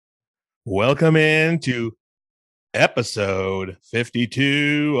Welcome into episode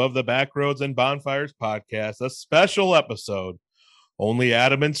 52 of the Backroads and Bonfires podcast, a special episode. Only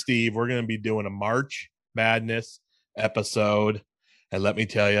Adam and Steve. We're going to be doing a March Madness episode. And let me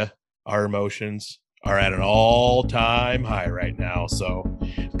tell you, our emotions are at an all-time high right now. So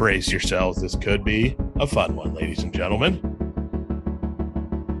brace yourselves. This could be a fun one, ladies and gentlemen.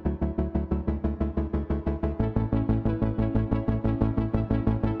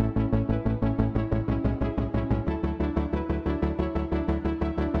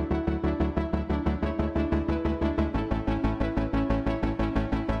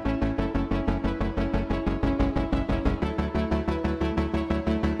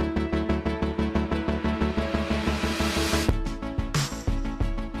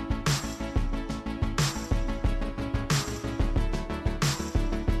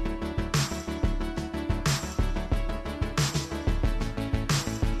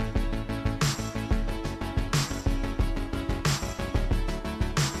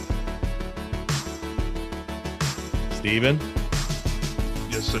 Steven?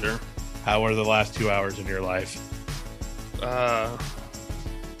 Yes, sir. How are the last 2 hours in your life?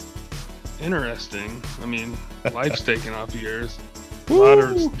 Interesting. I mean, life's taken off years. A lot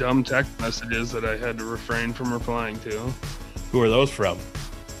of dumb text messages that I had to refrain from replying to. Who are those from?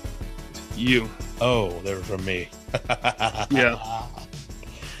 You. Oh, they were from me. Yeah.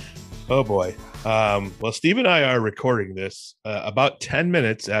 Oh, boy. Well, Steve and I are recording this about 10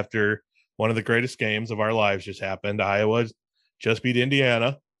 minutes after one of the greatest games of our lives just happened. Iowa just beat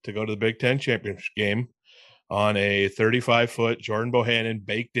Indiana to go to the Big Ten championship game on a 35-foot Jordan Bohannon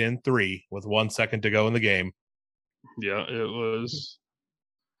baked in three with 1 second to go in the game. Yeah, it was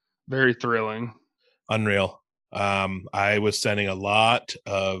very thrilling. Unreal. I was sending a lot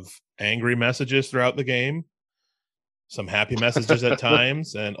of angry messages throughout the game, some happy messages at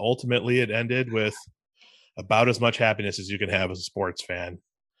times, and ultimately it ended with about as much happiness as you can have as a sports fan.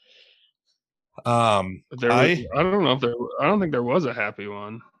 I don't know if I don't think there was a happy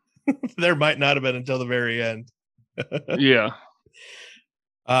one. There might not have been until the very end. Yeah.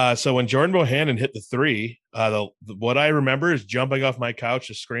 So when Jordan Bohannon hit the three, what I remember is jumping off my couch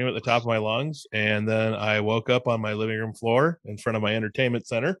to scream at the top of my lungs, and then I woke up on my living room floor in front of my entertainment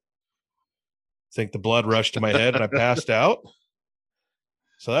center. I think the blood rushed to my head and I passed out.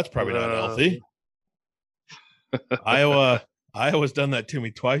 So that's probably not healthy. Iowa's done that to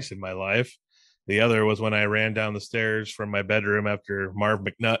me twice in my life. The other was when I ran down the stairs from my bedroom after Marv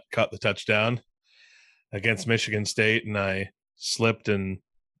McNutt caught the touchdown against Michigan State, and I slipped and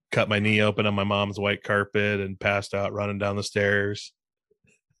cut my knee open on my mom's white carpet and passed out running down the stairs.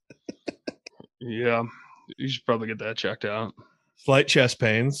 Yeah, you should probably get that checked out. Slight chest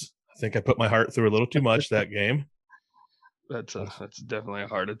pains. I think I put my heart through a little too much that game. That's definitely a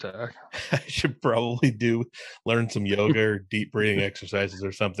heart attack. I should probably learn some yoga or deep breathing exercises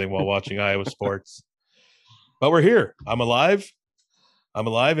or something while watching Iowa sports. But we're here. I'm alive,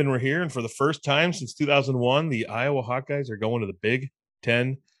 and we're here. And for the first time since 2001, the Iowa Hawkeyes are going to the Big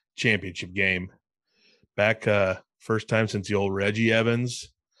Ten championship game. Back first time since the old Reggie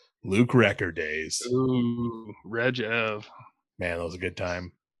Evans, Luke Recker days. Ooh, Reg Ev. Man, that was a good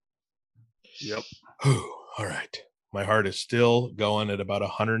time. Yep. All right. My heart is still going at about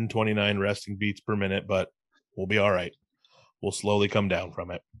 129 resting beats per minute, but we'll be all right. We'll slowly come down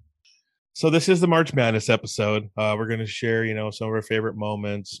from it. So this is the March Madness episode. We're going to share, some of our favorite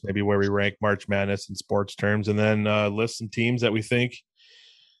moments, maybe where we rank March Madness in sports terms, and then list some teams that we think,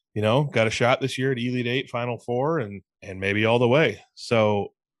 got a shot this year at Elite Eight, Final Four, and maybe all the way.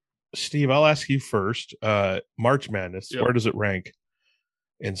 So, Steve, I'll ask you first. March Madness, Yep. Where does it rank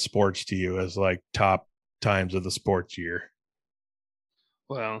in sports to you as like top times of the sports year?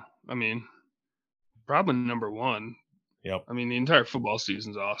 Well, I mean, probably number one. Yep. I mean, the entire football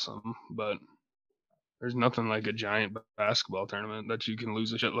season's awesome, but there's nothing like a giant basketball tournament that you can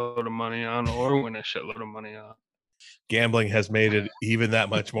lose a shitload of money on or win a shitload of money on. Gambling has made it even that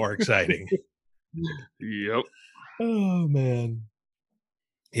much more exciting. Yep. Oh, man.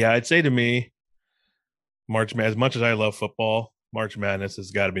 Yeah, I'd say to me, March Madness, as much as I love football, March Madness has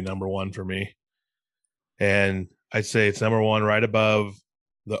got to be number one for me. And I'd say it's number one right above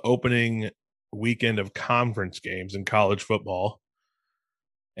the opening weekend of conference games in college football.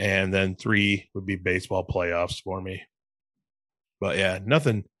 And then 3 would be baseball playoffs for me. But yeah,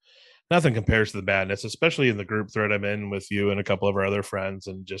 nothing compares to the madness, especially in the group thread I'm in with you and a couple of our other friends,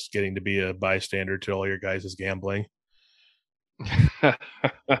 and just getting to be a bystander to all your guys' gambling. It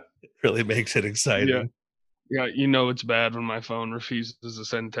really makes it exciting. Yeah, it's bad when my phone refuses to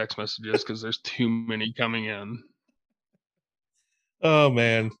send text messages because there's too many coming in. Oh,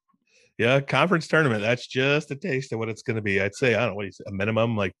 man. Yeah, conference tournament. That's just a taste of what it's going to be. I'd say, I don't know, what do you say, a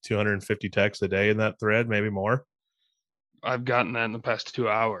minimum like 250 texts a day in that thread, maybe more. I've gotten that in the past 2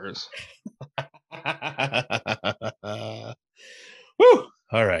 hours. Woo!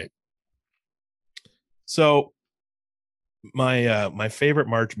 All right. So my favorite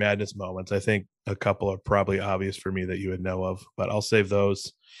March Madness moments, I think a couple are probably obvious for me that you would know of, but I'll save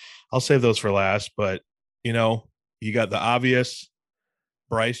those. I'll save those for last. But you know, you got the obvious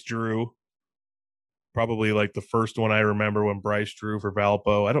Bryce Drew, probably like the first one I remember when Bryce Drew for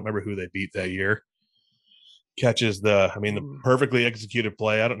Valpo. I don't remember who they beat that year. Catches the Mm, perfectly executed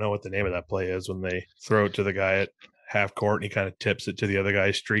play. I don't know what the name of that play is when they throw it to the guy at half court and he kind of tips it to the other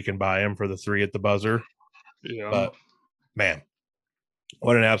guy streaking by him for the three at the buzzer. yeah. But man,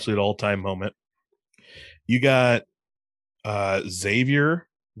 what an absolute all time moment. You got Xavier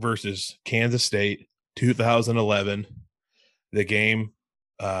versus Kansas State 2011, the game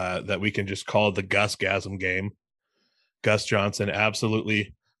that we can just call the Gus Gasm game. Gus Johnson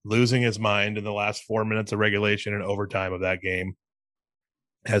absolutely losing his mind in the last 4 minutes of regulation and overtime of that game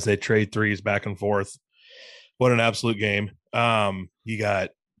as they trade threes back and forth. What an absolute game. You got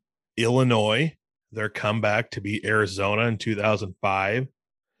Illinois, their comeback to beat Arizona in 2005,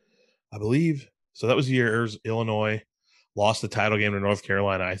 I believe. So that was the year Illinois lost the title game to North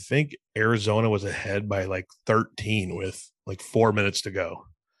Carolina. I think Arizona was ahead by like 13 with like 4 minutes to go.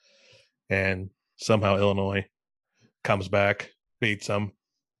 And somehow Illinois comes back, beats them.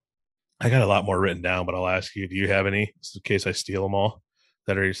 I got a lot more written down, but I'll ask you, do you have any, just in case I steal them all,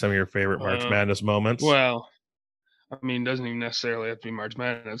 that are some of your favorite March Uh, Madness moments? well, I mean, doesn't even necessarily have to be March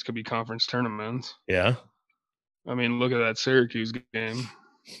Madness. It could be conference tournaments. Yeah. I mean, look at that Syracuse game.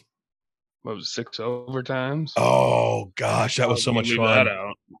 What was it, 6 overtimes? Oh gosh, that How was can so you much leave that fun.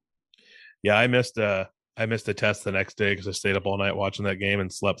 out? Yeah, I missed a test the next day because I stayed up all night watching that game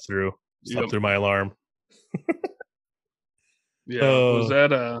and slept Yep. through my alarm. Yeah. Was Oh,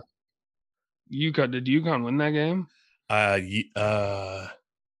 that UConn? Did UConn win that game? uh,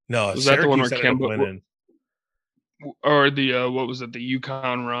 no, Was that the one Syracuse where ended up Kemba, winning. or the what was it? The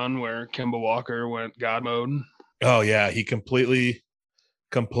UConn run where Kemba Walker went God mode. Oh yeah, he completely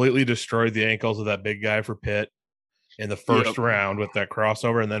destroyed the ankles of that big guy for Pitt in the Yep. first round with that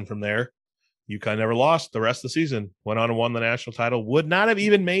crossover, and then from there, UConn never lost the rest of the season. Went on and won the national title. Would not have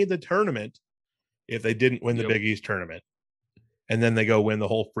even made the tournament if they didn't win the Yep. Big East tournament. And then they go win the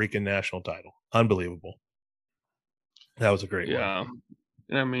whole freaking national title. Unbelievable. That was a great one. Yeah.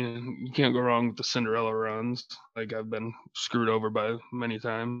 I mean, you can't go wrong with the Cinderella runs. Like I've been screwed over by many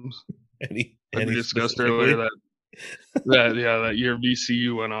times. Any Like we any discussed earlier, specifically? that year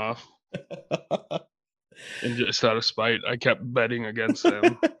VCU went off, and just out of spite, I kept betting against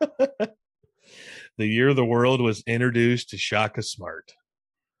them. The year the world was introduced to Shaka Smart.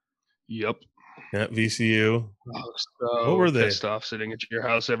 Yep. Yeah, VCU. I was What so were they? pissed off sitting at your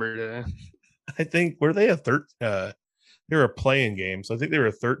house every day. I think were they a third? They were a playing game, so I think they were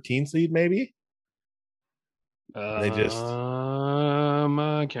a 13 seed, maybe. And they just,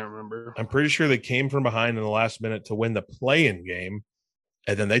 I can't remember. I'm pretty sure they came from behind in the last minute to win the play-in game,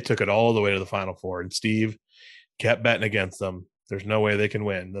 and then they took it all the way to the Final Four. And Steve kept betting against them. There's no way they can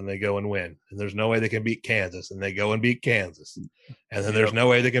win. Then they go and win. And there's no way they can beat Kansas. And they go and beat Kansas. And then there's Yep. no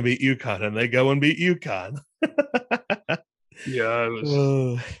way they can beat UConn. And they go and beat UConn. Yeah, I was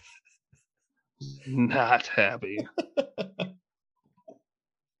Oh. not happy.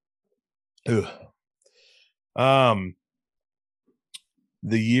 um,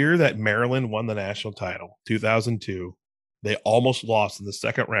 the year that Maryland won the national title, 2002, they almost lost in the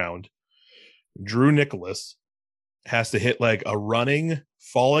second round. Drew Nicholas has to hit like a running,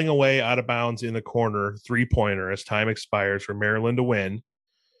 falling away out of bounds in the corner 3-pointer as time expires for Maryland to win.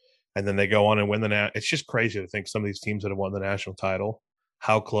 And then they go on and win it's just crazy to think some of these teams that have won the national title,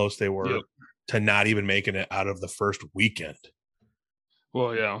 how close they Yep. were to not even making it out of the first weekend.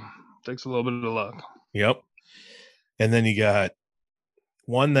 Well, yeah, takes a little bit of luck. Yep. And then you got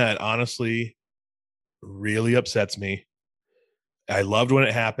one that honestly really upsets me. I loved when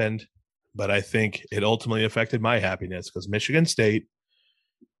it happened, but I think it ultimately affected my happiness because Michigan State,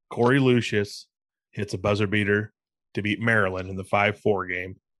 Corey Lucius hits a buzzer beater to beat Maryland in the 5-4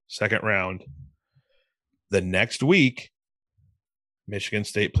 game, second round. The next week, Michigan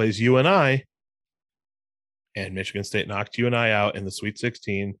State plays UNI, and Michigan State knocked UNI out in the Sweet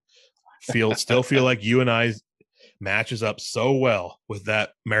 16. Still feel like UNI matches up so well with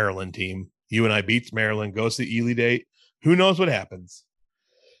that Maryland team. UNI beats Maryland, goes to the Ely date. Who knows what happens?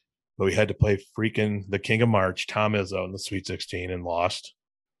 But we had to play freaking the King of March, Tom Izzo, in the Sweet 16 and lost.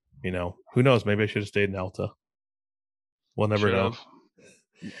 Who knows? Maybe I should have stayed in Alta. We'll never Should know. have.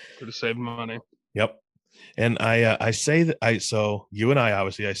 Could have saved money. Yep. And I say that so you and I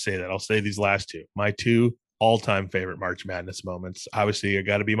obviously I say that I'll say these last two, my two all-time favorite March Madness moments. Obviously, it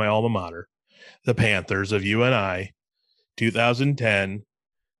got to be my alma mater, the Panthers of you and I, 2010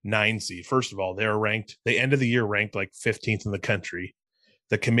 seed. First of all, they're ranked. They end of the year ranked like 15th in the country.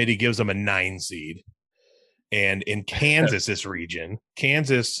 The committee gives them a 9 seed, and in Kansas, this region,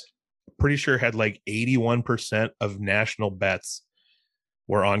 Kansas, pretty sure had like 81% of national bets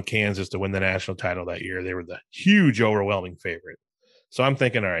were on Kansas to win the national title that year. They were the huge, overwhelming favorite. So I'm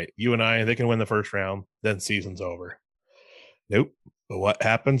thinking, all right, you and I, they can win the first round, then season's over. Nope. But what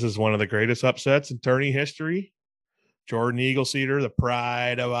happens is one of the greatest upsets in tourney history. Jordan Eagle Cedar, the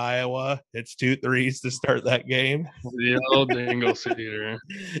pride of Iowa, hits 2 threes to start that game. The old Dingle Cedar.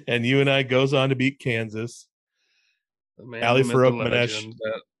 And you and I goes on to beat Kansas. The man, Ali the myth, the Farouk legend.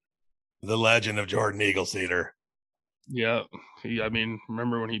 That, the legend of Jordan Eagle Cedar. yeah. I mean,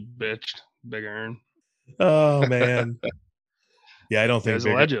 remember when he bitched Big Aaron? Oh man. Yeah, Yeah, he's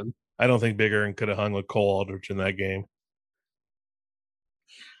a legend. I don't think Big Aaron could have hung with Cole Aldrich in that game.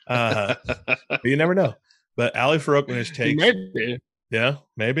 But you never know. But Ali Farouk takes, Maybe. yeah,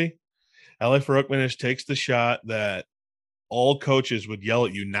 maybe. Ali Farouk takes the shot that all coaches would yell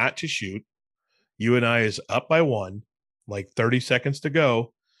at you not to shoot. You and I is up by 1, like 30 seconds to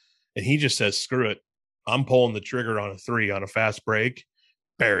go. And he just says, screw it. I'm pulling the trigger on a 3 on a fast break,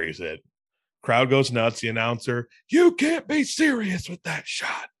 buries it. Crowd goes nuts. The announcer, you can't be serious with that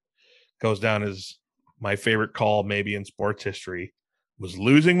shot. Goes down as my favorite call, maybe in sports history. Was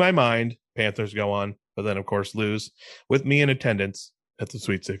losing my mind. Panthers go on, but then, of course, lose with me in attendance at the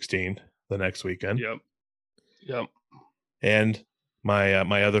Sweet 16 the next weekend. Yep. Yep. And my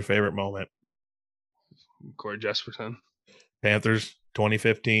other favorite moment, Corey Jesperson. Panthers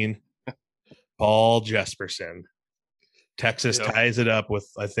 2015, Paul Jesperson. Texas ties it up with,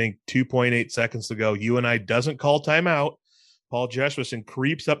 I think, 2.8 seconds to go. You and I doesn't call timeout. Paul Jesperson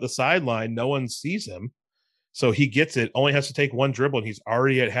creeps up the sideline. No one sees him. So he gets it, only has to take one dribble, and he's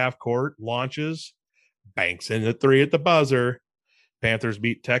already at half court, launches, banks in the 3 at the buzzer. Panthers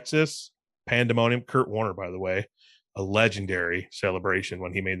beat Texas. Pandemonium. Kurt Warner, by the way, a legendary celebration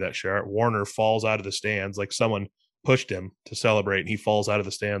when he made that shot. Warner falls out of the stands like someone pushed him to celebrate, and he falls out of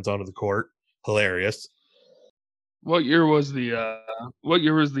the stands onto the court. Hilarious. What year was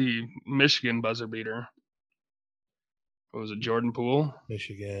the Michigan buzzer beater? What was it, Jordan Poole?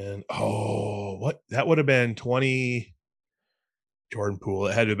 Michigan. Oh, what? That would have been 20. Jordan Poole.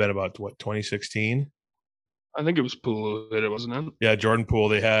 It had to have been about, what, 2016? I think it was Poole who hit it, wasn't it? Yeah, Jordan Poole.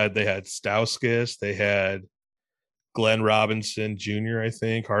 They had Stauskas. They had Glenn Robinson Jr., I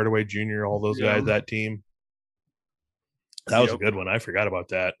think, Hardaway Jr., all those guys, that team. That was a good one. I forgot about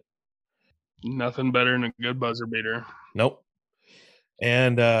that. Nothing better than a good buzzer beater. Nope.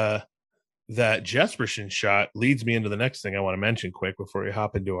 And that Jesperson shot leads me into the next thing I want to mention quick before we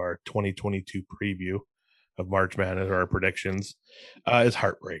hop into our 2022 preview of March Madness or our predictions, is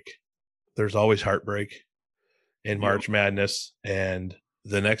heartbreak. There's always heartbreak in March Madness. And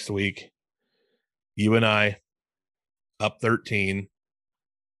the next week, you and I, up 13,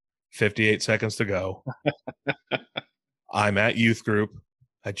 58 seconds to go. I'm at youth group.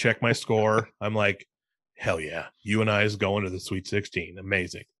 I check my score. I'm like, hell yeah, you and I is going to the Sweet 16.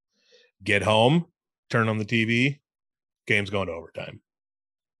 Amazing. Get home, turn on the TV, game's going to overtime.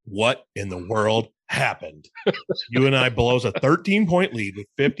 What in the world happened? You and I blows a 13-point lead with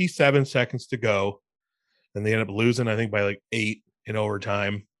 57 seconds to go. And they end up losing, I think, by like 8 in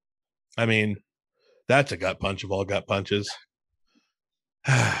overtime. I mean, that's a gut punch of all gut punches.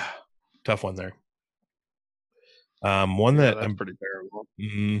 Tough one there. That's pretty terrible.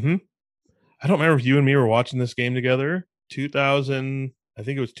 Mm-hmm. I don't remember if you and me were watching this game together. 2000, I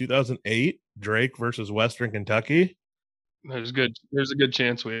think it was 2008, Drake versus Western Kentucky. There's a good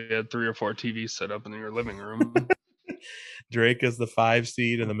chance we had 3 or 4 TVs set up in your living room. Drake is the 5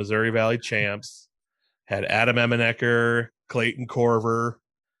 seed in the Missouri Valley champs. Had Adam Emenecker, Clayton Corver.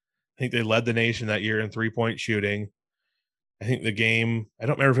 I think they led the nation that year in 3-point shooting. I think the game, I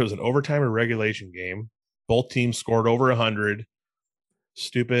don't remember if it was an overtime or regulation game. Both teams scored over 100.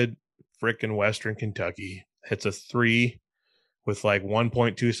 Stupid frickin' Western Kentucky hits a 3 with like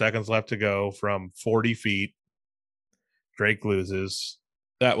 1.2 seconds left to go from 40 feet. Drake loses.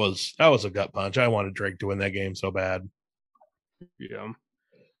 That was a gut punch. I wanted Drake to win that game so bad. Yeah.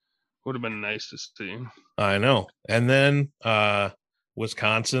 Would have been nice to see. I know. And then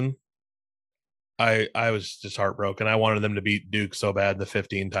Wisconsin, I was just heartbroken. I wanted them to beat Duke so bad in the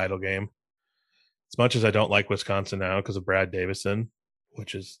 15 title game. As much as I don't like Wisconsin now because of Brad Davison,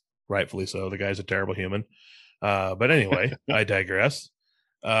 which is rightfully so. The guy's a terrible human. But anyway, I digress.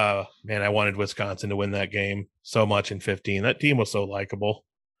 Man, I wanted Wisconsin to win that game so much in 15. That team was so likable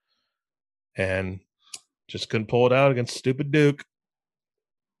and just couldn't pull it out against stupid Duke.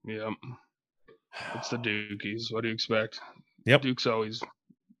 Yep. It's the Dukies. What do you expect? Yep. Duke's always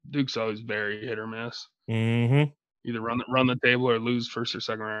Duke's always very hit or miss. Mm-hmm. Either run the table or lose first or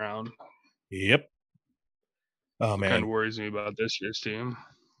second round. Yep. Oh What kind man. of worries me about this year's team.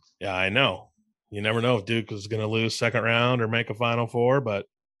 Yeah, I know. You never know if Duke is going to lose second round or make a Final Four, but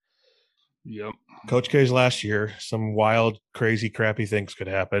Yep. Coach K's last year, some wild, crazy, crappy things could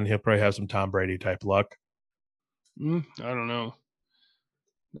happen. He'll probably have some Tom Brady type luck. I don't know.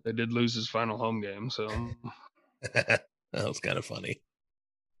 They did lose his final home game, so That was kind of funny.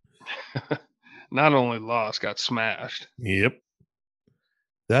 not only lost, got smashed. Yep.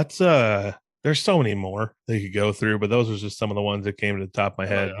 That's there's so many more they could go through, but those are just some of the ones that came to the top of my Oh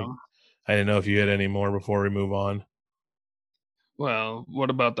head. yeah. I didn't know if you had any more before we move on. Well, what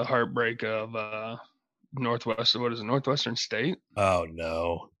about the heartbreak of Northwestern? What is it? Northwestern State? Oh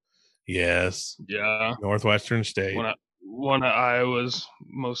no. Yes. Yeah, Northwestern State. one of Iowa's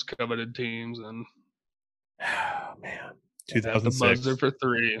most coveted teams, and Oh, man. at the buzzer 2006. for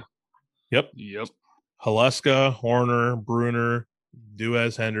three. Yep. Yep. Haluska, Horner, Bruner,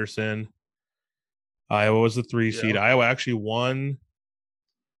 Duez Henderson. Iowa was the 3 seed. Yeah. Iowa actually won.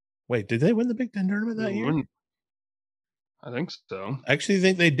 Wait, did they win the Big Ten tournament that year? I think so. I actually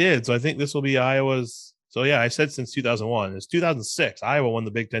think they did. So I think this will be Iowa's. So yeah, I said since 2001. It's 2006. Iowa won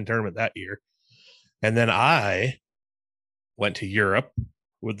the Big Ten tournament that year. And then I went to Europe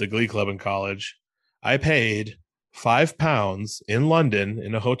with the Glee Club in college. I paid £5 in London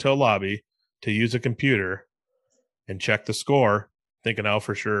in a hotel lobby to use a computer and check the score, thinking, oh,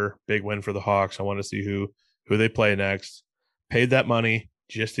 for sure, big win for the Hawks. I want to see who they play next. Paid that money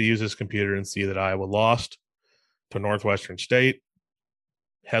just to use this computer and see that Iowa lost to Northwestern State.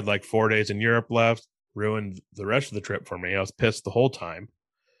 Had like 4 days in Europe left, ruined the rest of the trip for me. I was pissed the whole time.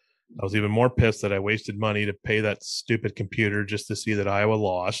 I was even more pissed that I wasted money to pay that stupid computer just to see that Iowa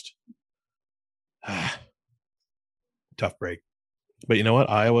lost. Tough break. But you know what?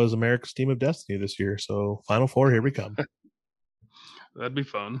 Iowa is America's team of destiny this year. So Final Four, here we come. That'd be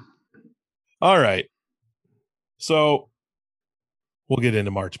fun. All right. So we'll get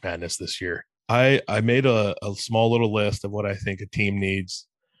into March Madness this year. I made a small little list of what I think a team needs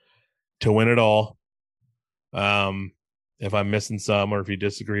to win it all. If I'm missing some or if you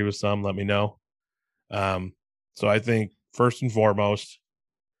disagree with some, let me know. So I think first and foremost,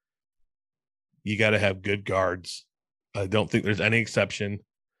 you got to have good guards. I don't think there's any exception.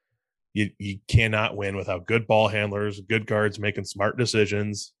 You cannot win without good ball handlers, good guards making smart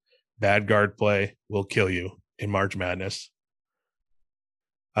decisions. Bad guard play will kill you in March Madness.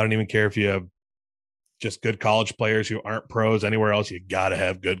 I don't even care if you have just good college players who aren't pros anywhere else. You got to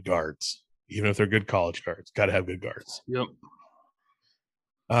have good guards, even if they're good college guards. Got to have good guards. Yep.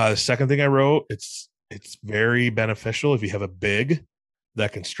 The second thing I wrote, it's very beneficial if you have a big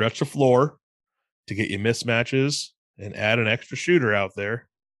that can stretch the floor to get you mismatches and add an extra shooter out there,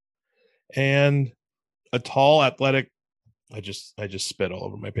 and a tall, athletic. I just spit all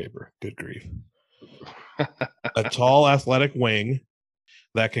over my paper. Good grief! A tall, athletic wing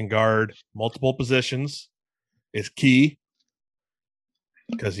that can guard multiple positions is key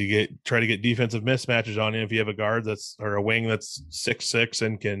because you try to get defensive mismatches on you if you have a guard that's or a wing that's 6'6"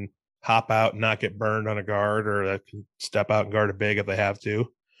 and can hop out and not get burned on a guard, or that can step out and guard a big if they have to.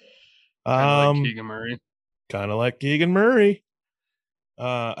 Kind of like Keegan Murray. Kind of like Keegan Murray.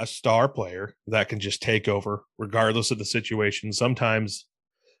 A star player that can just take over regardless of the situation. Sometimes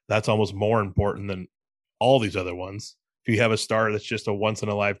that's almost more important than all these other ones. If you have a star that's just a once in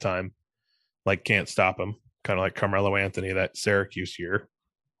a lifetime, like can't stop him, kind of like Carmelo Anthony that Syracuse year.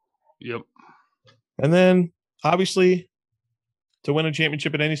 Yep. And then obviously to win a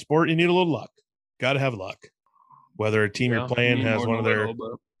championship in any sport, you need a little luck. Got to have luck. Whether a team you're Yeah. You playing need has more one than of a their, little,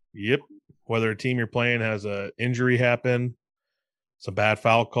 but yep, whether a team you're playing has a injury happen, some bad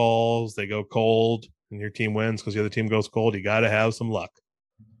foul calls, they go cold, and your team wins because the other team goes cold. You got to have some luck.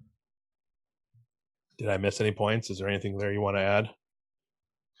 Did I miss any points? Is there anything there you want to add?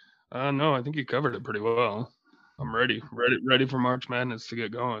 no, I think you covered it pretty well. I'm ready for March Madness to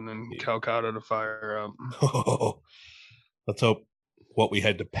get going and Calcutta to fire up. Oh, let's hope what we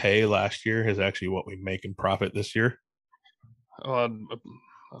had to pay last year is actually what we make in profit this year. Well,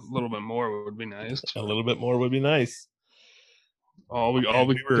 a little bit more would be nice. A little bit more would be nice. All We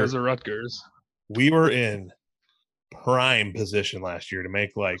were because of Rutgers. we were in prime position last year to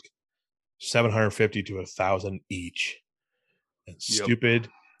make like 750 to 1,000 each. And Yep. stupid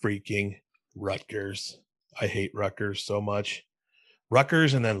freaking Rutgers. I hate Rutgers so much.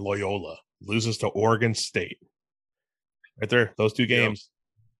 Rutgers and then Loyola loses to Oregon State. Right there, those two Yep. games.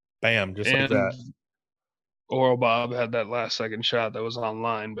 Bam, just like And that. Oral Bob had that last second shot that was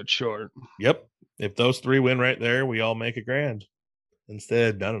online, but short. Yep. If those three win right there, we all make a grand.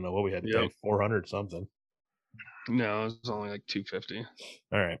 Instead, I don't know what we had to pay, Yep. 400 something. No, it was only like 250.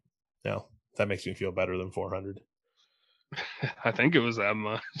 All right. No, that makes me feel better than 400. I think it was that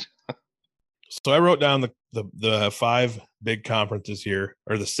much. So I wrote down the five big conferences here,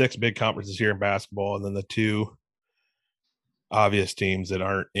 or the six big conferences here in basketball, and then the two obvious teams that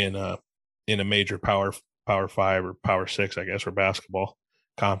aren't in a major power five or power six, I guess, for basketball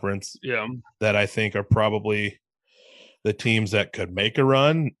conference Yeah. that I think are probably the teams that could make a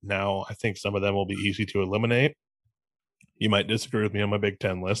run. Now, I think some of them will be easy to eliminate. You might disagree with me on my Big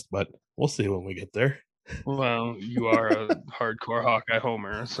Ten list, but we'll see when we get there. Well, you are a hardcore Hawkeye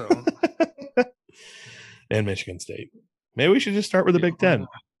homer, so. And Michigan State. Maybe we should just start with the Big Ten.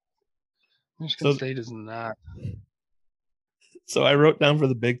 Michigan State is not. So I wrote down for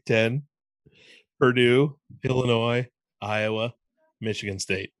the Big Ten: Purdue, Illinois, Iowa, Michigan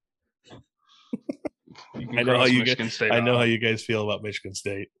State. You can I know how you Michigan State. I know how you guys feel about Michigan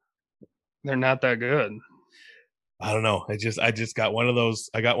State. They're not that good. I don't know. I just got one of those.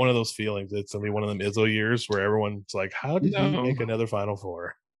 I got one of those feelings. It's gonna be one of them Izzo years where everyone's like, "How did he make another Final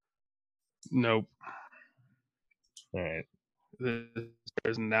Four?" Nope. All right.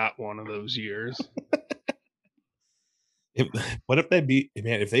 There's not one of those years. What if they beat?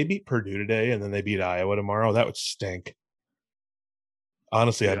 Man, if they beat Purdue today and then they beat Iowa tomorrow, that would stink.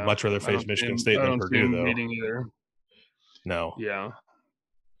 Honestly, yeah, I'd much rather face Michigan State than Purdue, though. Beating either. No. Yeah.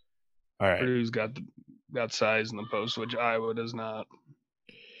 All right. Purdue's got size in the post, which Iowa does not.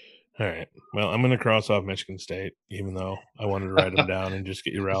 All right. Well, I'm going to cross off Michigan State, even though I wanted to write them down and just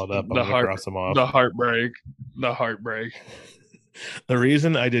get you riled up. I'm going to cross them off. The heartbreak. The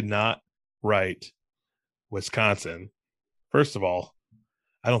reason I did not write Wisconsin, first of all,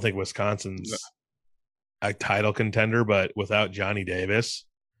 I don't think Wisconsin's a title contender, but without Johnny Davis,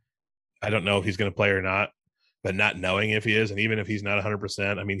 I don't know if he's going to play or not. But not knowing if he is, and even if he's not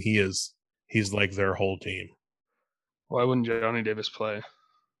 100%, I mean, he's like their whole team. Why wouldn't Johnny Davis play?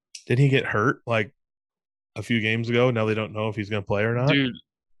 Did he get hurt like a few games ago? Now they don't know if he's going to play or not. Dude,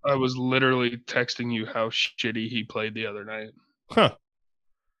 I was literally texting you how shitty he played the other night. Huh.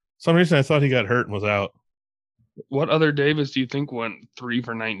 Some reason I thought he got hurt and was out. What other Davis do you think went 3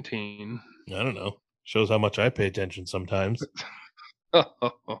 for 19? I don't know. Shows how much I pay attention sometimes.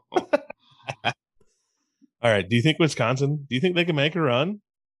 All right. Do you think Wisconsin? Do you think they can make a run?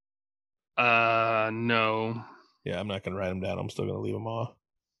 No. Yeah, I'm not going to write them down. I'm still going to leave them off.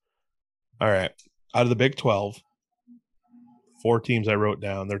 All right. Out of the Big 12, 4 teams I wrote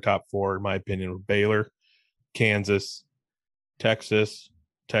down, their top 4, in my opinion, were Baylor, Kansas, Texas,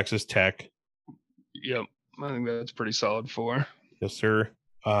 Texas Tech. Yep. I think that's pretty solid 4. Yes, sir.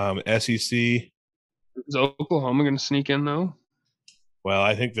 SEC. Is Oklahoma going to sneak in, though? Well,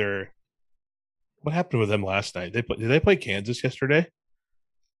 I think they're. What happened with them last night? Did they play Kansas yesterday?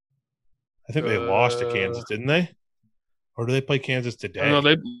 I think they lost to Kansas, didn't they? Or do they play Kansas today? No,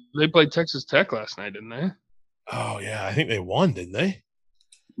 they played Texas Tech last night, didn't they? Oh yeah, I think they won, didn't they?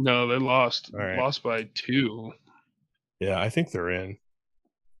 No, they lost. Right. Lost by 2. Yeah, I think they're in.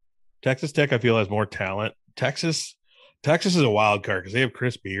 Texas Tech, I feel, has more talent. Texas is a wild card because they have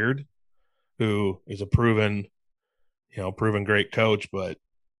Chris Beard, who is a proven great coach, but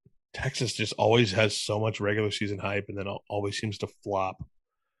Texas just always has so much regular season hype and then always seems to flop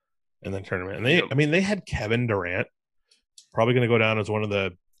in the tournament. And they had Kevin Durant, probably going to go down as one of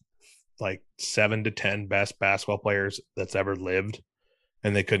the like 7 to 10 best basketball players that's ever lived,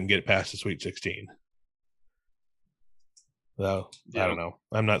 and they couldn't get past the Sweet 16. So I don't know.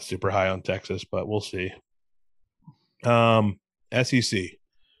 I'm not super high on Texas, but we'll see. SEC.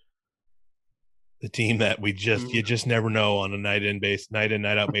 The team that you just never know on a night in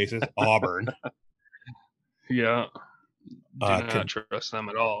night out basis. Auburn. Yeah. Do not trust them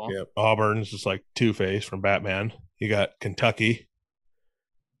at all. Yeah. Auburn's just like Two-Face from Batman. You got Kentucky.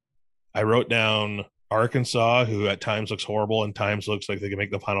 I wrote down Arkansas, who at times looks horrible and times looks like they can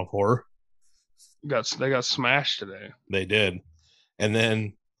make the Final Four. They got smashed today. They did. And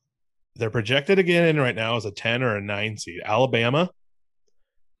then they're projected again in right now as a 10 or a 9 seed. Alabama,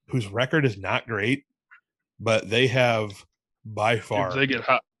 whose record is not great, but they have by far. If they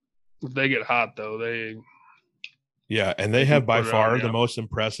get hot though, they. Yeah, and they have by far the most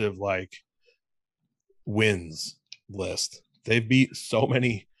impressive wins list. They've beat so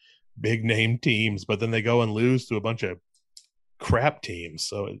many big name teams, but then they go and lose to a bunch of crap teams.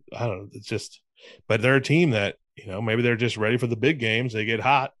 So I don't know. It's just, but they're a team that maybe they're just ready for the big games. They get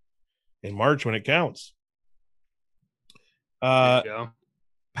hot in March when it counts. Uh, Yeah.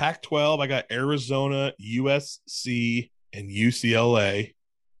 Pac-12, I got Arizona, USC, and UCLA.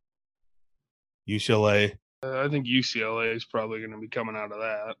 UCLA, I think UCLA is probably going to be coming out of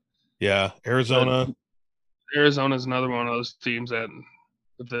that. yeah. But Arizona, Arizona's another one of those teams that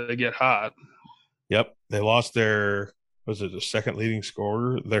if they get hot, yep. They lost their, was it the second leading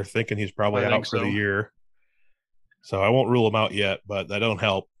scorer? They're thinking he's probably I think out for the so. year. So I won't rule them out yet, but that don't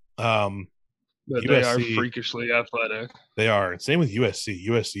help. But they are USC, freakishly athletic. they are. And same with USC.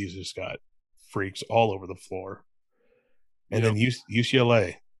 USC's just got freaks all over the floor. And then Yep.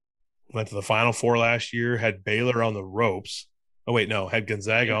 UCLA went to the Final Four last year, had Baylor on the ropes. Oh, wait, no, had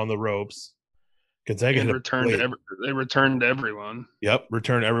Gonzaga And, on the ropes. Gonzaga hit and a, wait, they returned everyone. yep,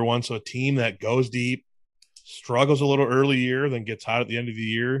 return everyone. So a team that goes deep, struggles a little early year, then gets hot at the end of the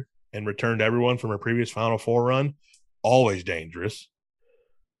year, and returned everyone from a previous Final Four run, always dangerous.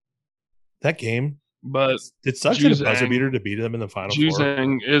 That game, But did Suggs hit a buzzer Juzang beater to beat them in the Final Four?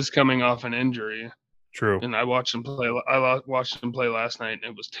 Juzang is coming off an injury. True. And I watched him play. I watched him play last night, and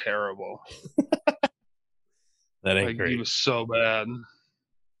it was terrible. That ain't Like he great. was so bad.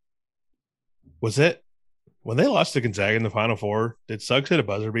 Was it when they lost to Gonzaga in the Final Four? Did Suggs hit a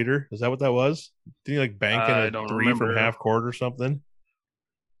buzzer beater? Is that what that was? Did he like bank in I a don't three from remember. half court or something?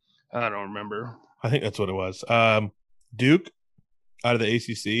 I don't remember. I think that's what it was. Duke out of the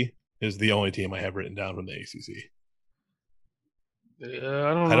ACC is the only team I have written down from the ACC. Yeah,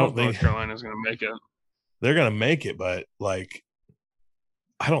 I don't I know don't if think North Carolina's going to make it. they're going to make it, but like,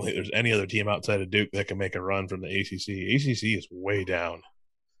 I don't think there's any other team outside of Duke that can make a run from the ACC. ACC is way down.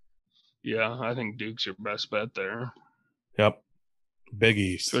 Yeah, I think Duke's your best bet there, Yep. Big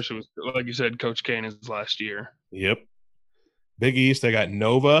East. especially with, like you said, Coach Kane is last year. Yep. Big East, I got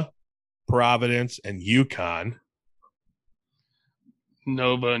Nova, Providence, and UConn.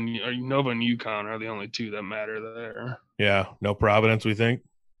 Nova and UConn are the only two that matter there. Yeah, no Providence, we think.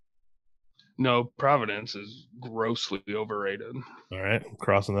 No, Providence is grossly overrated. All right, I'm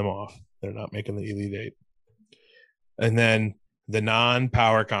crossing them off. They're not making the Elite Eight. And then the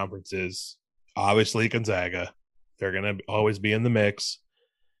non-power conferences, obviously Gonzaga. They're going to always be in the mix.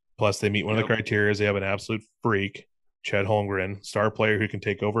 Plus, they meet one of Yep. the criteria. They have an absolute freak, Chet Holmgren, star player who can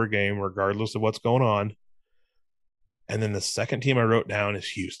take over a game regardless of what's going on. And then the second team I wrote down is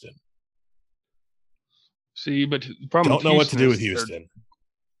Houston. See, but the problem Don't with know what to Houston do with is Houston.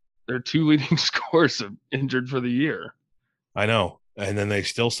 their two leading scorers are injured for the year. I know. And then they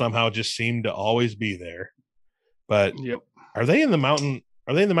still somehow just seem to always be there. But Yep. are they in the Mountain?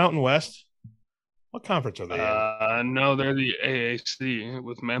 Are they in the Mountain West? What conference are they in? No, they're the AAC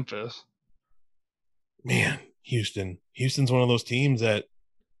with Memphis. Man, Houston. Houston's one of those teams that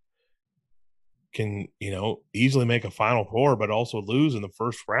can, easily make a Final Four, but also lose in the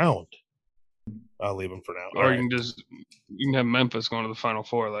first round. I'll leave them for now. All Or right. you can have Memphis going to the Final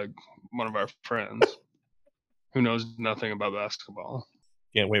Four like one of our friends who knows nothing about basketball.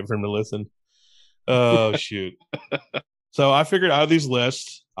 Can't wait for him to listen. Oh, shoot. So I figured out of these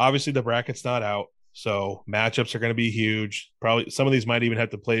lists, obviously the bracket's not out. So matchups are going to be huge. Probably some of these might even have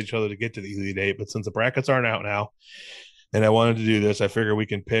to play each other to get to the Elite Eight. But since the brackets aren't out now, and I wanted to do this, I figure we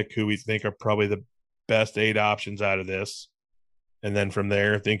can pick who we think are probably the best 8 options out of this. And then from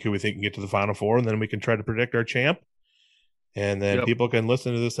there, think who we think can get to the Final Four. And then we can try to predict our champ. And then Yep. people can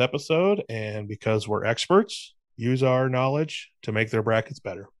listen to this episode. And because we're experts, use our knowledge to make their brackets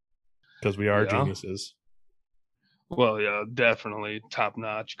better because we are geniuses. Well, yeah, definitely top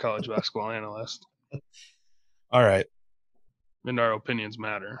notch college basketball analyst. All right. And our opinions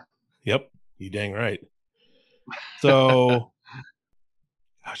matter. Yep. You dang right. So,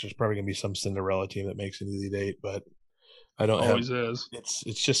 gosh, there's probably going to be some Cinderella team that makes an Elite Eight, but I don't Always have. is.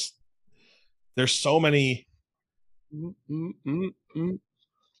 It's just there's so many.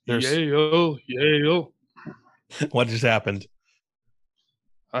 There's Yeah. what just happened?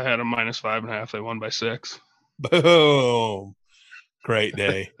 I had a -5.5. They won by 6. Boom! Great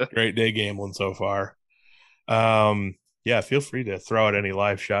day gambling so far. Yeah, feel free to throw out any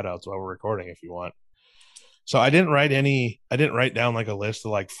live shout outs while we're recording if you want. So I didn't write down like a list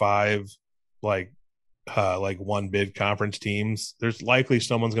of like 5 like one bid conference teams. There's likely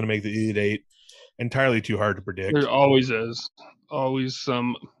someone's going to make the Elite Eight. Entirely too hard to predict. There always is. Always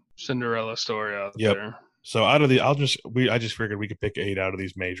some Cinderella story out there. So out of the, I just figured we could pick 8 out of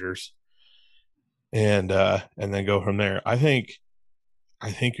these majors, and then go from there. I think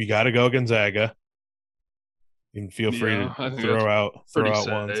we got to go Gonzaga. You can feel free to throw out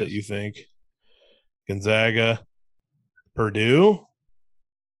ones that you think. Gonzaga, Purdue.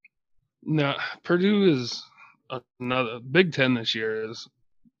 No, Purdue is another Big Ten this year is,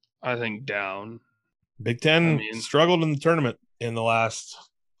 I think, down. Big I Ten mean, struggled in the tournament in the last,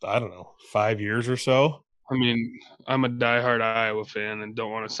 I don't know, 5 years or so. I mean, I'm a diehard Iowa fan and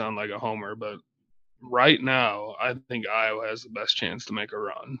don't want to sound like a homer, but right now, I think Iowa has the best chance to make a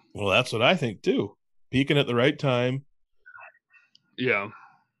run. Well, that's what I think too. Peaking at the right time. Yeah.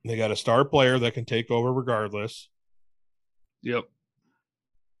 They got a star player that can take over regardless. Yep.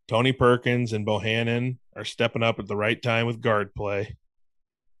 Tony Perkins and Bohannon are stepping up at the right time with guard play.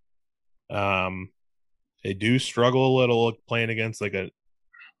 Um, they do struggle a little playing against like a A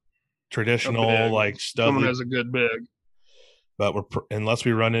traditional big. like Someone Studley, has a good big. but unless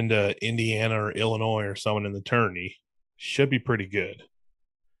we run into Indiana or Illinois or someone in the tourney, should be pretty good.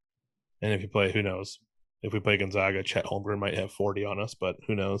 And if you play, who knows? If we play Gonzaga, Chet Holmgren might have 40 on us, but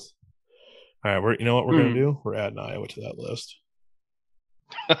who knows? All right, you know what we're gonna Hmm. do? We're adding Iowa to that list.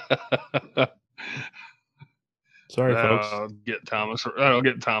 Sorry, folks. That'll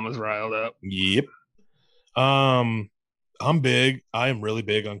get Thomas riled up. Yep. Um, I'm big. I am really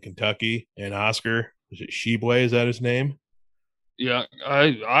big on Kentucky and Oscar. Is it Sheboy? Is that his name? Yeah,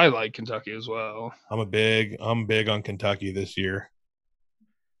 I like Kentucky as well. I'm big on Kentucky this year.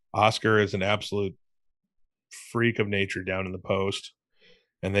 Oscar is an absolute freak of nature down in the post.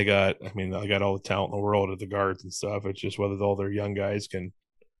 And I mean, they got all the talent in the world at the guards and stuff. It's just whether all their young guys can,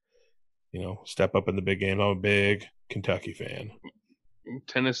 step up in the big game. I'm a big Kentucky fan.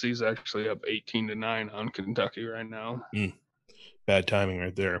 Tennessee's actually up 18-9 on Kentucky right now. Bad timing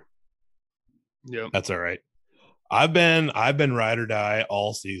right there. Yep. That's all right. I've been ride or die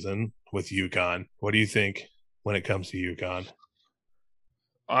all season with UConn. What do you think when it comes to UConn?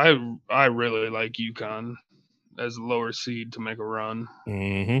 I really like UConn as a lower seed to make a run.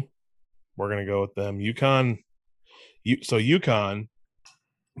 Mm-hmm. We're gonna go with them. UConn,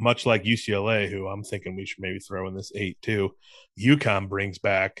 much like UCLA, who I'm thinking we should maybe throw in this 8 too. UConn brings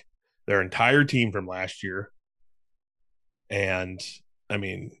back their entire team from last year, and I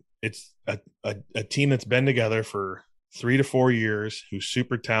mean it's a team that's been together for 3 to 4 years, who's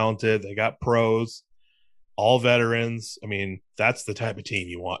super talented. They got pros, all veterans. I mean, that's the type of team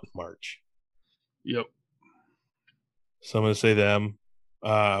you want in March. Yep. So I'm going to say them.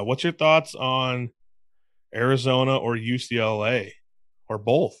 What's your thoughts on Arizona or UCLA or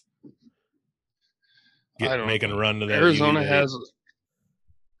both I don't making a know. run to that Elite Arizona Eight? has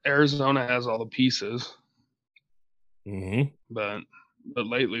Arizona has all the pieces, Mm-hmm. but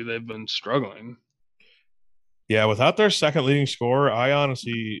lately they've been struggling. Yeah, without their second leading scorer, I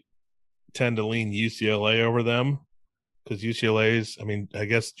honestly tend to lean UCLA over them because UCLA's. I mean, I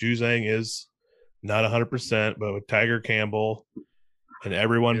guess Juzang is not 100%, but with Tiger Campbell and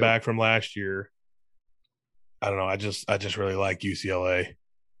everyone Yep. back from last year, I don't know. I just really like UCLA.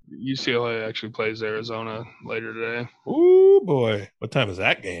 UCLA actually plays Arizona later today. Ooh boy, what time is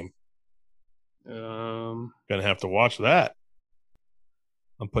that game? Um, Gonna have to watch that.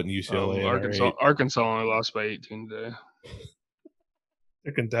 I'm putting UCLA in our eight. Arkansas only lost by 18 today.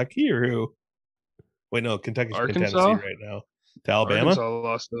 They're Kentucky or who? Wait, no, Kentucky's playing Tennessee Arkansas right now. To Alabama? Arkansas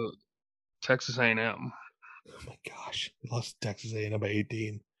lost to Texas A&M. Oh my gosh, they lost to Texas A&M by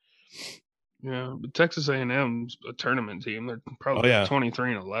 18. Yeah, but Texas A&M's a tournament team. They're Oh probably like yeah,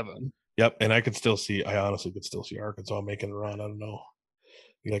 23-11. yep. And I honestly could still see Arkansas making a run. I don't know.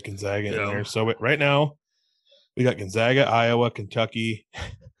 You got Gonzaga in Yeah, there. So right now we got Gonzaga, Iowa, Kentucky,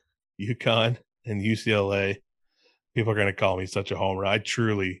 UConn, and UCLA. People are going to call me such a homer. I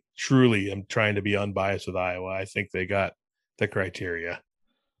truly, truly am trying to be unbiased with Iowa. I think they got the criteria,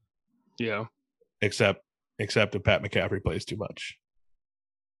 yeah. except if Pat McCaffrey plays too much,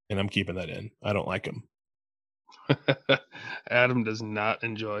 and I'm keeping that in. I don't like him. Adam does not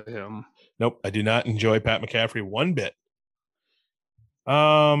enjoy him. Nope, I do not enjoy Pat McCaffrey one bit.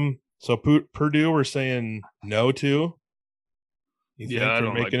 So Purdue, we're saying no to. You Yeah, think I for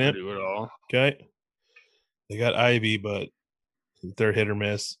don't like making it? Purdue at all. Okay, they got Ivy, but they're hit or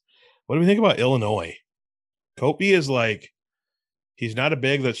miss. What do we think about Illinois? Kobe is like, he's not a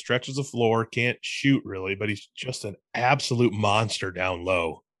big that stretches the floor, can't shoot really, but he's just an absolute monster down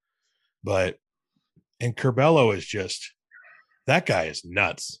low. And Curbelo is just, that guy is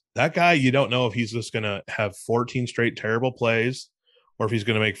nuts. That guy, you don't know if he's just going to have 14 straight terrible plays or if he's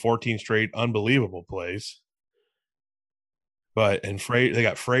going to make 14 straight unbelievable plays. They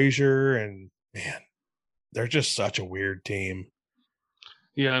got Frazier, and man, they're just such a weird team.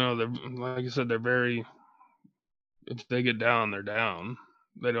 Yeah, I know. They're, like I said, they're very. If they get down, they're down.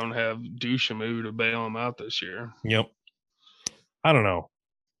 They don't have Dushamu to bail them out this year. Yep. I don't know.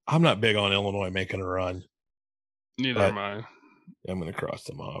 I'm not big on Illinois making a run, Neither but am I. I'm going to cross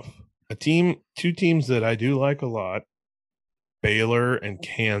them off. two teams that I do like a lot, Baylor and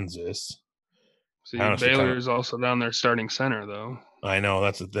Kansas. I See, honestly kind Baylor of, is also down there starting center though. I know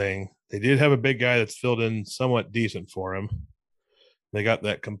that's the thing. They did have a big guy that's filled in somewhat decent for him. They got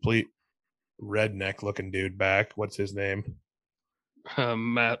that complete redneck looking dude back. What's his name?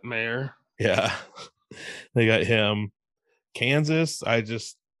 Matt Mayer. Yeah, they got him. Kansas, I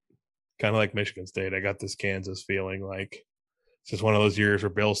just kind of like Michigan State. I got this Kansas feeling like it's just one of those years where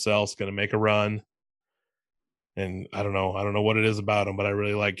Bill Self's going to make a run. And I don't know what it is about him, but I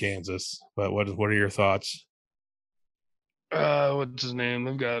really like Kansas. But what are your thoughts? What's his name?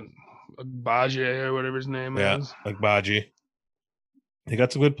 They've got Baje or whatever his name Yeah, is. like Baji. They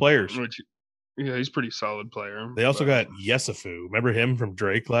got some good players. Which, yeah, he's a pretty solid player. They also But got Yesufu. Remember him from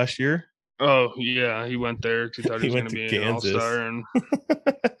Drake last year? oh yeah, he went there because he thought he He was going went to to be an all Kansas. star, and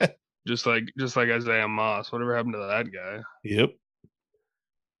just like Isaiah Moss, whatever happened to that guy? Yep.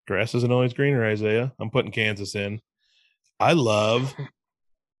 Grass isn't always greener, Isaiah. I'm putting Kansas in. I love,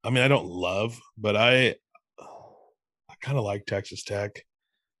 I mean, I don't love, but I kind of like Texas Tech.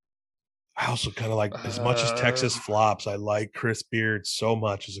 I also kind of like, as much as Uh, Texas flops, I like Chris Beard so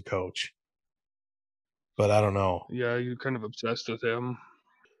much as a coach. But I don't know. yeah, you're kind of obsessed with him.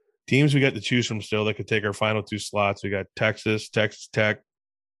 Teams we got to choose from still that could take our final two slots. We got Texas, Texas Tech.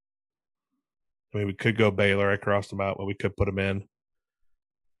 I mean, we could go Baylor. I crossed them out, but we could put them in.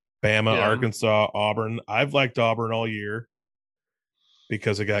 Bama, Yeah. Arkansas, Auburn. I've liked Auburn all year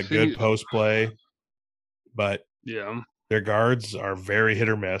because it got good See, post play, but yeah, their guards are very hit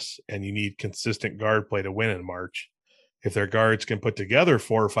or miss, and you need consistent guard play to win in March. If their guards can put together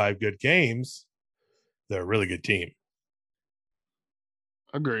 4 or 5 good games, they're a really good team.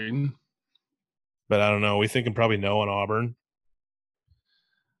 agreed. But I don't know. We thinking probably no on Auburn.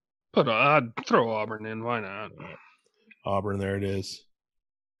 But I'd throw Auburn in. Why not? Auburn, there it is.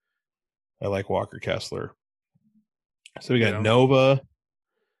 I like Walker Kessler. So we got Yeah. Nova,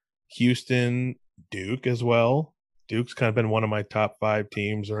 Houston, Duke as well. Duke's kind of been one of my top 5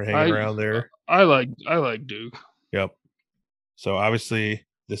 teams that are hanging I around there. I like Duke. Yep. So obviously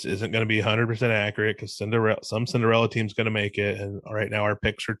this isn't going to be 100% accurate because some Cinderella team's going to make it, and right now our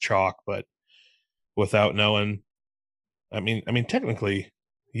picks are chalk. But without knowing, I mean, technically,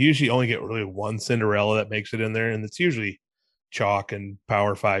 you usually only get really one Cinderella that makes it in there, and it's usually chalk and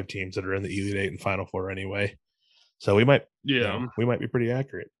Power Five teams that are in the Elite Eight and Final Four anyway. So Yeah. we might be pretty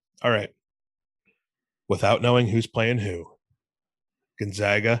accurate. All right. Without knowing who's playing who,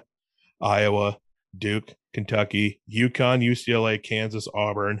 Gonzaga, Iowa, Duke, Kentucky, UConn, UCLA, Kansas,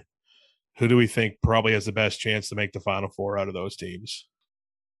 Auburn. Who do we think probably has the best chance to make the Final Four out of those teams?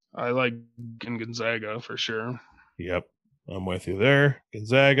 I like Gonzaga for sure. Yep, I'm with you there.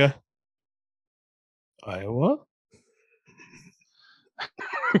 Gonzaga, Iowa.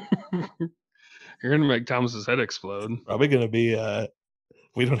 You're gonna make Thomas's head explode. Probably going to be.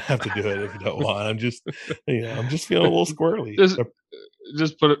 We don't have to do it if you don't want. I'm just feeling a little squirrely. just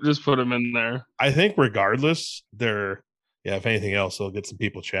just put him in there. I think regardless, they're yeah. If anything else, they'll get some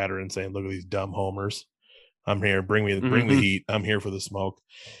people chattering saying, "Look at these dumb homers." I'm here. Bring the Mm-hmm. heat. I'm here for the smoke.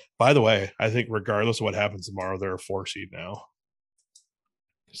 By the way, I think regardless of what happens tomorrow, they're a 4 seed now.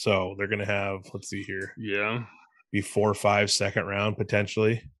 So they're going to have, let's see here, Yeah. be 4 or 5 second round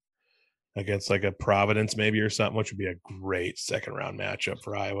potentially against like a Providence maybe or something, which would be a great second round matchup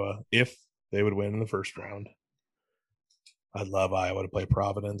for Iowa if they would win in the first round. I'd love Iowa to play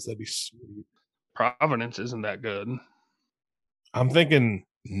Providence. That'd be sweet. Providence isn't that good. I'm thinking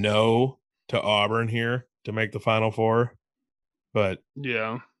no to Auburn here to make the Final Four, but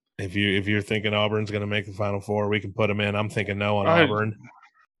Yeah. if you're thinking Auburn's going to make the Final Four, we can put them in. I'm thinking no on I Auburn.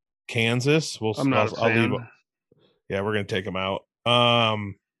 Kansas, I'm not a I'll leave. fan. Yeah, we're going to take them out.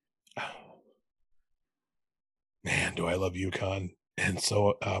 Man, do I love UConn. And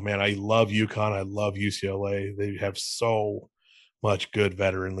so, man, I love UConn. I love UCLA. They have so much good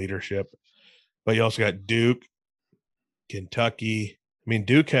veteran leadership. But you also got Duke, Kentucky. I mean,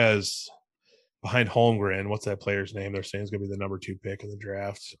 Duke has behind Holmgren. What's that player's name? They're saying is going to be the number 2 pick in the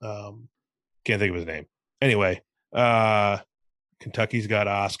draft. Can't think of his name. Anyway, Kentucky's got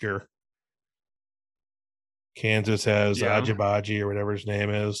Oscar. Kansas has Yeah. Ajibaji or whatever his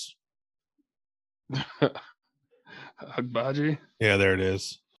name is. Agbaji. Yeah, there it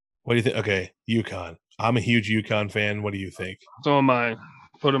is. What do you think? Okay, UConn. I'm a huge UConn fan. What do you think? So am I.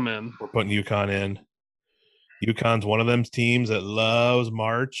 Put him in. We're putting UConn in. UConn's one of them teams that loves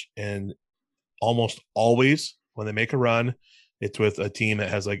March, and almost always when they make a run, it's with a team that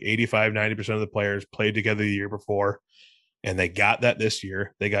has like 85-90% of the players played together the year before. And they got that this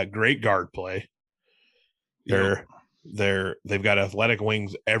year. They got great guard play. Yep. They've got athletic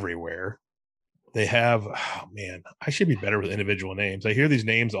wings everywhere. They have, oh man, I should be better with individual names. I hear these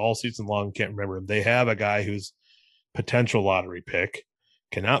names all season long, can't remember them. They have a guy who's potential lottery pick.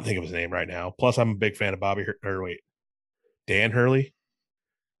 Cannot think of his name right now. Plus, I'm a big fan of Dan Hurley,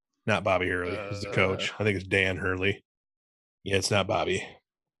 not Bobby Hurley, who's the Uh, coach. I think it's Dan Hurley. Yeah, it's not Bobby.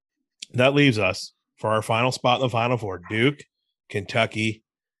 That leaves us for our final spot in the Final Four: Duke, Kentucky,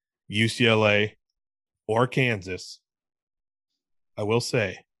 UCLA, or Kansas. I will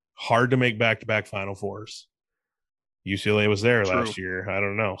say, hard to make back-to-back Final Fours. UCLA was there true. last year. I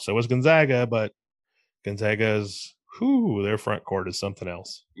don't know. So was Gonzaga, but Gonzaga's their front court is something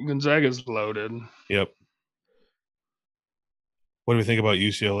else. Gonzaga's loaded. Yep. What do we think about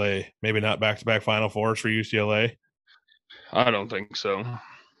UCLA? Maybe not back-to-back Final Fours for UCLA. I don't think so. All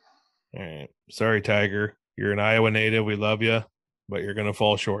right. Sorry, Tiger. You're an Iowa native. We love you, but you're going to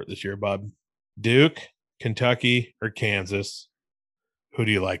fall short this year, bud. Duke, Kentucky, or Kansas? Who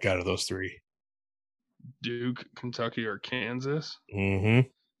do you like out of those three? Duke, Kentucky, or Kansas? Mm-hmm.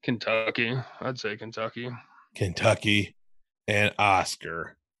 Kentucky. I'd say Kentucky. Kentucky and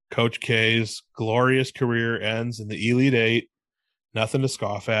Oscar. Coach K's glorious career ends in the Elite Eight. Nothing to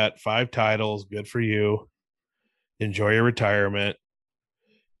scoff at. 5 titles. Good for you. Enjoy your retirement.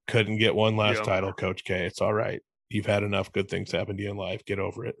 Couldn't get one last Yeah. title, Coach K. It's all right. You've had enough good things happen to you in life. Get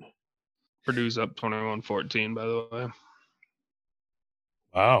over it. Purdue's up 21-14, by the way.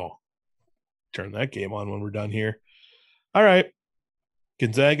 Wow. Turn that game on when we're done here. All right.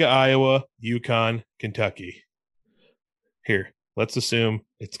 Gonzaga, Iowa, UConn, Kentucky. Here, let's assume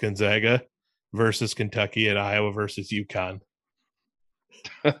it's Gonzaga versus Kentucky and Iowa versus UConn.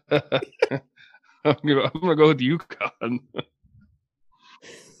 I'm gonna go with UConn.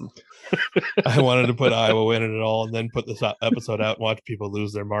 I wanted to put Iowa winning it all and then put this episode out and watch people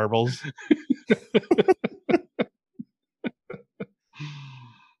lose their marbles.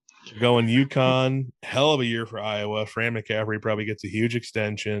 Going UConn, hell of a year for Iowa. Fran McCaffrey probably gets a huge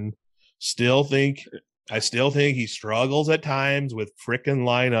extension. I still think he struggles at times with freaking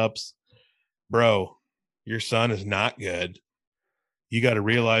lineups. Bro, your son is not good. You got to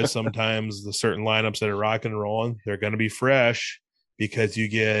realize sometimes the certain lineups that are rock and rolling, they're going to be fresh because you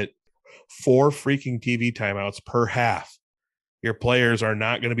get 4 freaking TV timeouts per half. Your players are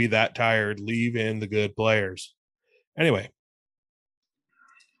not going to be that tired. Leave in the good players. Anyway.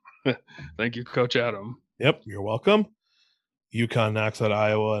 Thank you, Coach Adam. Yep, you're welcome. UConn knocks out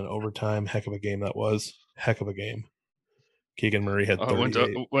Iowa in overtime. Heck of a game that was. Heck of a game. Keegan Murray had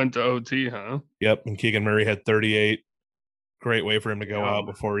 38. Went to OT, huh? Yep, and Keegan Murray had 38. Great way for him to go Yeah. out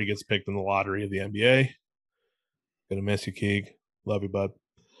before he gets picked in the lottery of the NBA. Gonna miss you, Keeg. Love you, bud.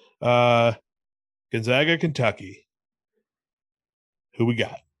 Gonzaga, Kentucky. Who we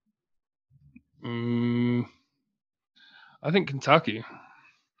got? I think Kentucky.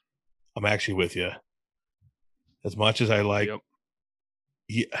 I'm actually with you. As much as I like,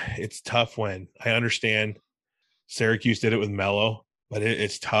 it's tough when I understand Syracuse did it with Melo, but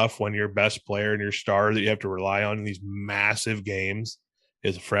it's tough when your best player and your star that you have to rely on in these massive games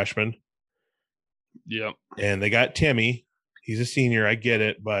is a freshman. Yep. And they got Timmy. He's a senior. I get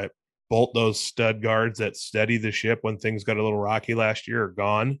it, but both those stud guards that steady the ship when things got a little rocky last year are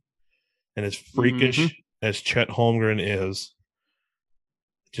gone. And as freakish as Chet Holmgren is,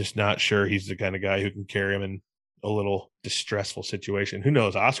 just not sure he's the kind of guy who can carry him in a little distressful situation. Who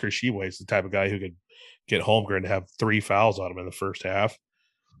knows? Oscar Tshiebwe is the type of guy who could get Holmgren to have 3 fouls on him in the first half.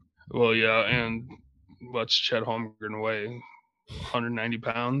 Well, yeah, and what's Chet Holmgren weigh? 190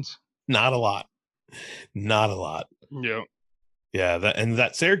 pounds? Not a lot. Not a lot. Yep. Yeah,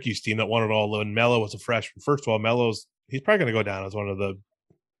 that Syracuse team that won it all when Melo was a freshman. First of all, he's probably going to go down as one of the,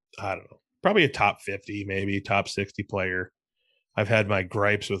 I don't know, probably a top 50, maybe top 60 player. I've had my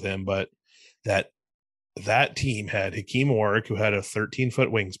gripes with him, but that team had Hakeem Warwick, who had a 13-foot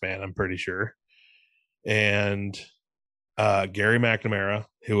wingspan, I'm pretty sure, and Gary McNamara,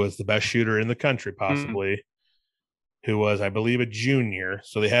 who was the best shooter in the country, possibly, who was, I believe, a junior.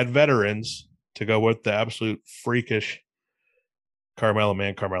 So they had veterans to go with the absolute freakish Carmelo.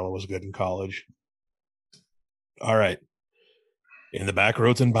 Man, Carmelo was good in college. All right. In the back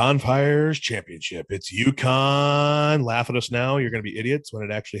roads and bonfires championship, it's UConn. Laugh at us now. You're going to be idiots when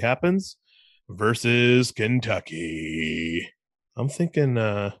it actually happens. Versus Kentucky. I'm thinking,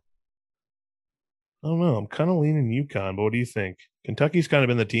 I don't know. I'm kind of leaning UConn, but what do you think? Kentucky's kind of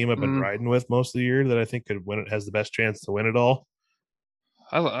been the team I've been riding with most of the year that I think could win it, has the best chance to win it all.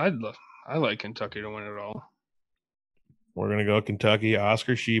 I like Kentucky to win it all. We're going to go Kentucky.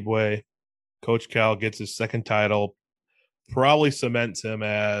 Oscar Tshiebwe. Coach Cal gets his second title. Probably cements him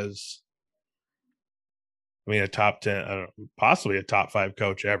as, I mean, a top 10, I don't know, possibly a top 5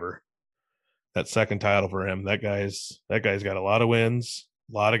 coach ever. That second title for him. That guy's got a lot of wins,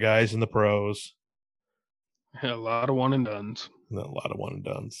 a lot of guys in the pros, Yeah, a lot of one and dones. and a lot of one and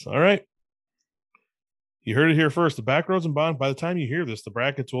dones. All right. You heard it here first. The Backroads and Bond. By the time you hear this, the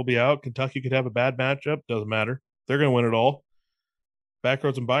brackets will be out. Kentucky could have a bad matchup. Doesn't matter. They're going to win it all.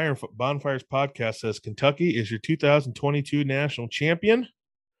 Backroads and Bonfires podcast says Kentucky is your 2022 national champion.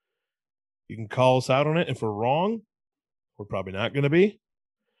 You can call us out on it. If we're wrong, we're probably not going to be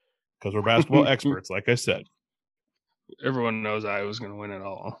because we're basketball experts, like I said. Everyone knows I was going to win it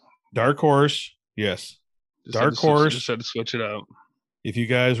all. Dark horse, yes. Dark horse. Just had to switch it out. If you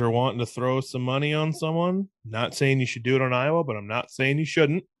guys are wanting to throw some money on someone, not saying you should do it on Iowa, but I'm not saying you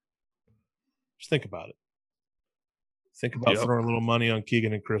shouldn't. Just think about it. Think about throwing a little money on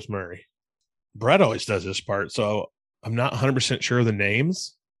Keegan and Chris Murray. Brett always does this part, so I'm not 100% sure of the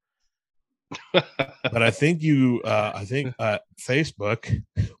names. But I think Facebook,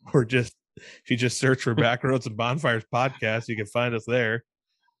 or just if you just search for Backroads and Bonfires podcast, you can find us there.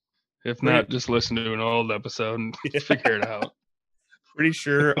 If not, just listen to an old episode and figure it out. Pretty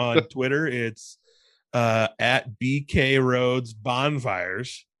sure on Twitter it's at BK Roads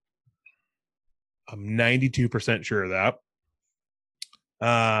Bonfires. I'm 92% sure of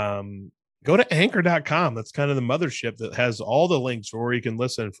that. Go to anchor.com. That's kind of the mothership that has all the links for where you can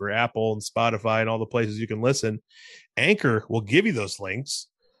listen for Apple and Spotify and all the places you can listen. Anchor will give you those links.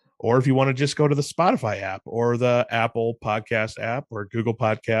 Or if you want to just go to the Spotify app or the Apple Podcast app or Google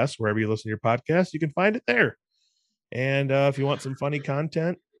Podcasts, wherever you listen to your podcast, you can find it there. And if you want some funny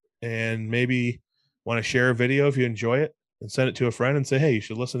content and maybe want to share a video if you enjoy it and send it to a friend and say, hey, you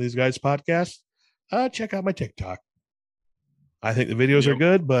should listen to these guys' podcasts, check out my TikTok. I think the videos are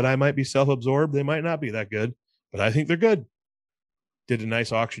good, but I might be self-absorbed. They might not be that good, but I think they're good. Did a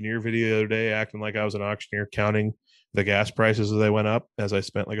nice auctioneer video the other day, acting like I was an auctioneer, counting the gas prices as they went up, as I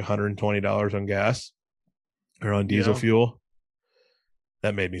spent like $120 on gas or on diesel fuel.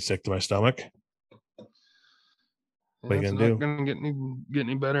 That made me sick to my stomach. What are you gonna do? Not gonna get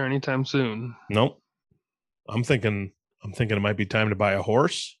any better anytime soon. Nope. I'm thinking it might be time to buy a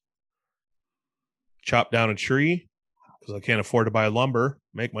horse, chop down a tree because I can't afford to buy lumber,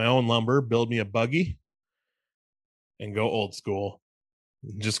 make my own lumber, build me a buggy, and go old school.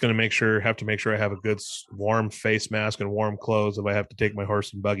 I'm just gonna have to make sure I have a good warm face mask and warm clothes if I have to take my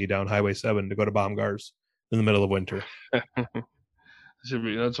horse and buggy down Highway 7 to go to Baumgars in the middle of winter.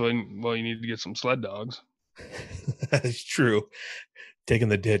 That's why you need to get some sled dogs. That's true. Taking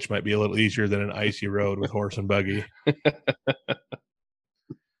the ditch might be a little easier than an icy road with horse and buggy.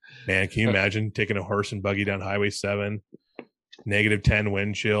 Man, can you imagine taking a horse and buggy down Highway 7, -10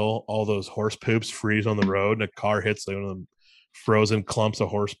 wind chill, all those horse poops freeze on the road, and a car hits like one of them frozen clumps of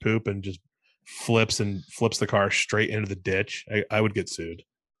horse poop and just flips the car straight into the ditch? I would get sued.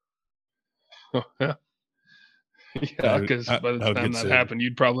 Yeah, because by the time that happened,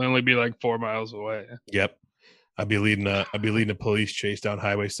 you'd probably only be like 4 miles away. Yep. I'd be leading a police chase down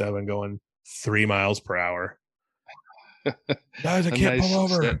Highway 7 going 3 miles per hour. Guys, I can't pull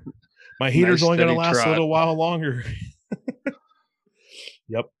over. My heater's only going to last a little while longer.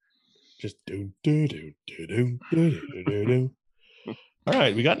 Yep. Just do. All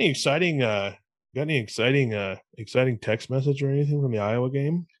right. We got any exciting text message or anything from the Iowa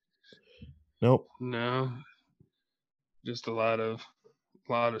game? Nope. No. Just a lot of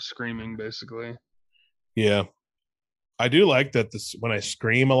screaming, basically. Yeah. I do like that when I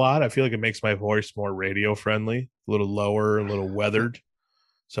scream a lot, I feel like it makes my voice more radio friendly, a little lower, a little weathered.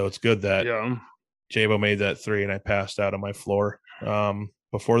 So it's good that JBO made that 3 and I passed out on my floor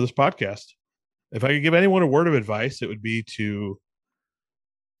before this podcast. If I could give anyone a word of advice, it would be to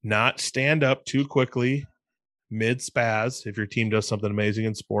not stand up too quickly mid spaz. If your team does something amazing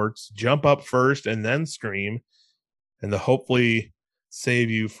in sports, jump up first and then scream, and hopefully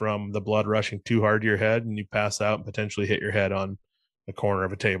save you from the blood rushing too hard to your head and you pass out and potentially hit your head on the corner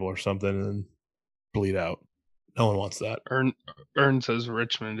of a table or something and bleed out. No one wants that. Ern says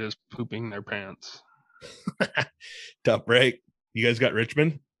Richmond is pooping their pants. Tough break. You guys got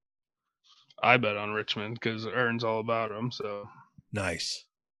Richmond? I bet on Richmond because Ern's all about them. So nice.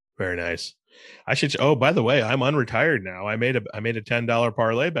 Very nice. I should. Oh, by the way, I'm unretired now. I made a $10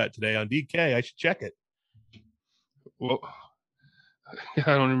 parlay bet today on DK. I should check it. Well, I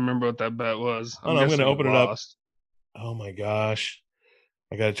don't even remember what that bet was. I'm going to open it up. Oh my gosh.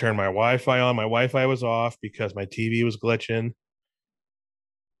 I got to turn my Wi-Fi on. My Wi-Fi was off because my TV was glitching.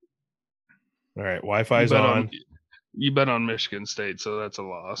 All right. Wi-Fi's on. You bet on Michigan State, so that's a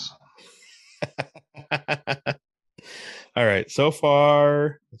loss. All right. So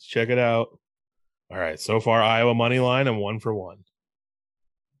far, let's check it out. All right. So far, Iowa money line. I'm 1 for 1.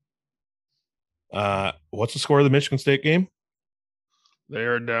 What's the score of the Michigan State game? They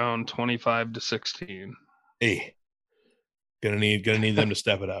are down 25-16. Hey, gonna need them to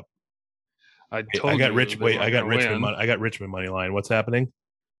step it up. I Hey, I told got you Rich. they Wait, I weren't got going to Richmond. win. I got Richmond money line. What's happening?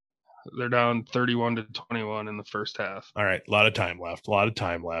 They're down 31-21 in the first half. All right, a lot of time left. A lot of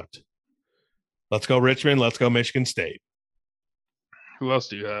time left. Let's go Richmond. Let's go Michigan State. Who else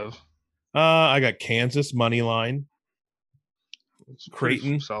do you have? I got Kansas money line. It's a pretty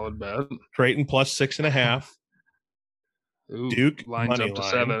Creighton. solid bet. Creighton plus 6.5. Ooh, Duke lines money up to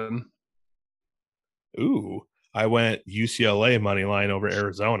line. 7. Ooh, I went UCLA money line over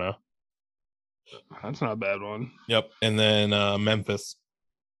Arizona. That's not a bad one. Yep, and then Memphis.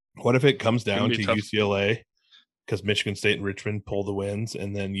 What if it comes It's gonna down be to tough. UCLA because Michigan State and Richmond pull the wins,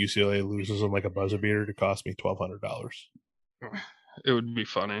 and then UCLA loses them like a buzzer beater to cost me $1,200? It would be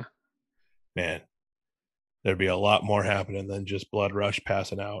funny. Man, there'd be a lot more happening than just blood rush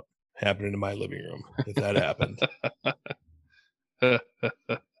passing out happening in my living room if that happened.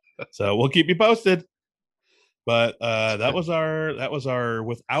 So we'll keep you posted. But that was our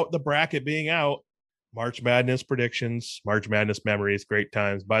without the bracket being out, March Madness predictions, March Madness memories, great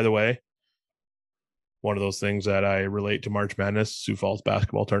times. By the way, one of those things that I relate to March Madness, Sioux Falls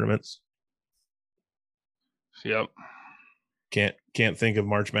basketball tournaments. Yep. Can't think of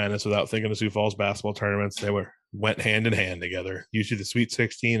March Madness without thinking of Sioux Falls basketball tournaments. They went hand in hand together. Usually the Sweet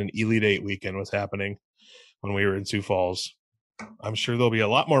 16 and Elite 8 weekend was happening when we were in Sioux Falls. I'm sure there'll be a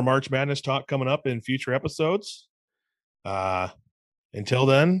lot more March Madness talk coming up in future episodes. Until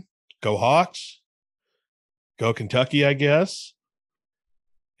then, go Hawks, go Kentucky, I guess,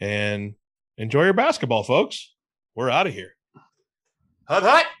 and enjoy your basketball, folks. We're out of here. Hut,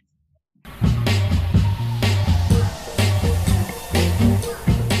 hut.